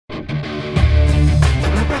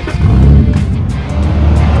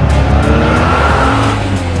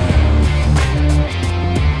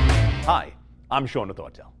I'm Sean with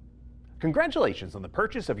Autel. Congratulations on the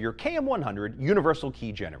purchase of your KM100 Universal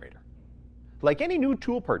Key Generator. Like any new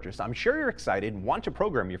tool purchase, I'm sure you're excited and want to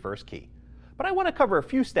program your first key. But I want to cover a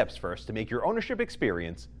few steps first to make your ownership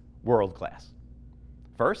experience world-class.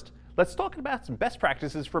 First, let's talk about some best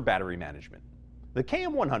practices for battery management. The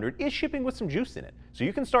KM100 is shipping with some juice in it, so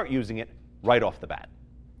you can start using it right off the bat.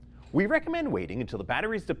 We recommend waiting until the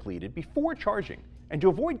battery is depleted before charging, and to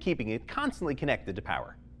avoid keeping it constantly connected to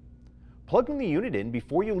power. Plugging the unit in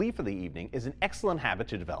before you leave for the evening is an excellent habit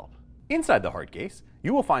to develop. Inside the hard case,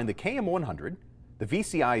 you will find the KM100, the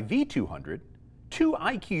VCI V200, 2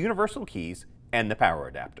 Ikey universal keys, and the power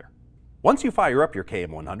adapter. Once you fire up your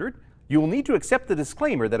KM100, you will need to accept the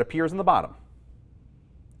disclaimer that appears on the bottom.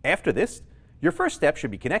 After this, your first step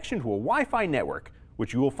should be connection to a Wi-Fi network,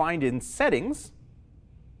 which you will find in Settings,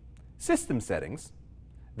 System Settings,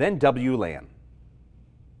 then WLAN.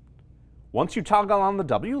 Once you toggle on the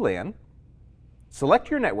WLAN,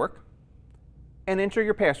 select your network and enter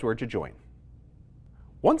your password to join.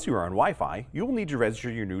 Once you are on Wi-Fi, you will need to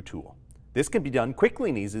register your new tool. This can be done quickly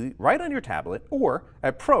and easily right on your tablet or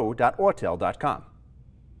at pro.autel.com.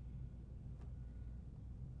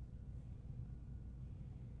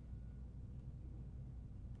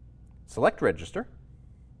 Select Register.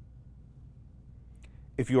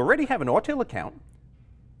 If you already have an Autel account,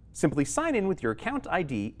 simply sign in with your account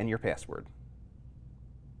ID and your password.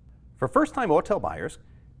 For first-time Autel buyers,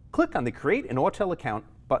 click on the Create an Autel Account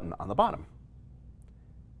button on the bottom.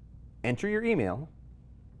 Enter your email,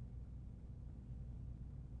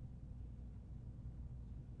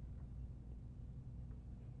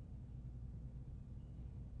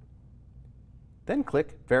 then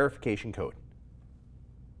click Verification Code.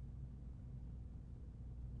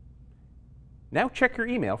 Now check your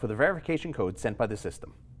email for the verification code sent by the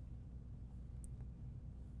system.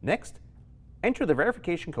 Next, enter the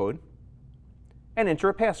verification code and enter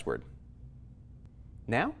a password.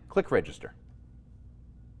 Now, click Register.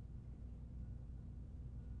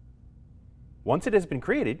 Once it has been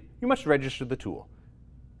created, you must register the tool.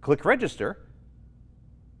 Click Register,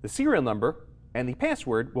 the serial number and the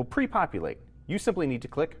password will pre-populate. You simply need to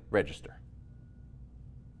click Register.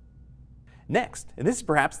 Next, and this is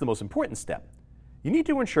perhaps the most important step, you need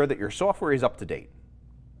to ensure that your software is up to date.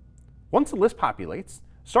 Once the list populates,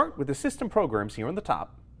 start with the system programs here on the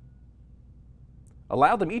top,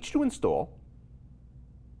 allow them each to install,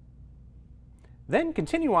 then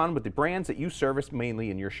continue on with the brands that you service mainly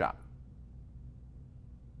in your shop.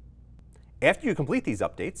 After you complete these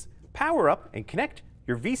updates, power up and connect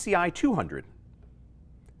your VCI 200.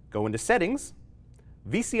 Go into Settings,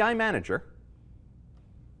 VCI Manager,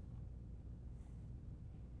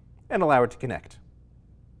 and allow it to connect.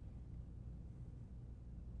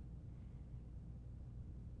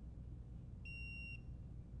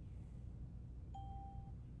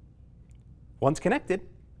 Once connected,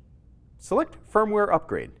 select Firmware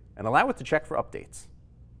Upgrade and allow it to check for updates.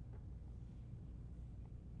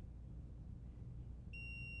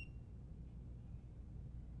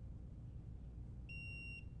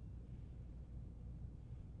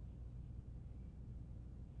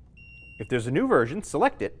 If there's a new version,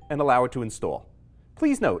 select it and allow it to install.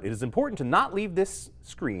 Please note, it is important to not leave this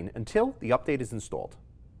screen until the update is installed.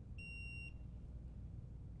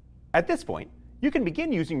 At this point, you can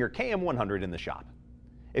begin using your KM100 in the shop.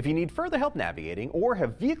 If you need further help navigating or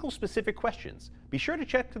have vehicle-specific questions, be sure to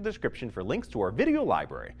check the description for links to our video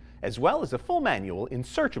library, as well as a full manual in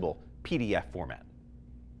searchable PDF format.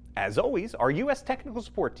 As always, our U.S. technical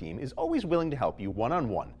support team is always willing to help you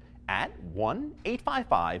one-on-one at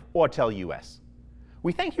 1-855-AUTEL-US.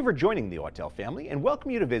 We thank you for joining the Autel family and welcome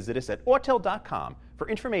you to visit us at autel.com for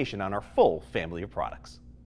information on our full family of products.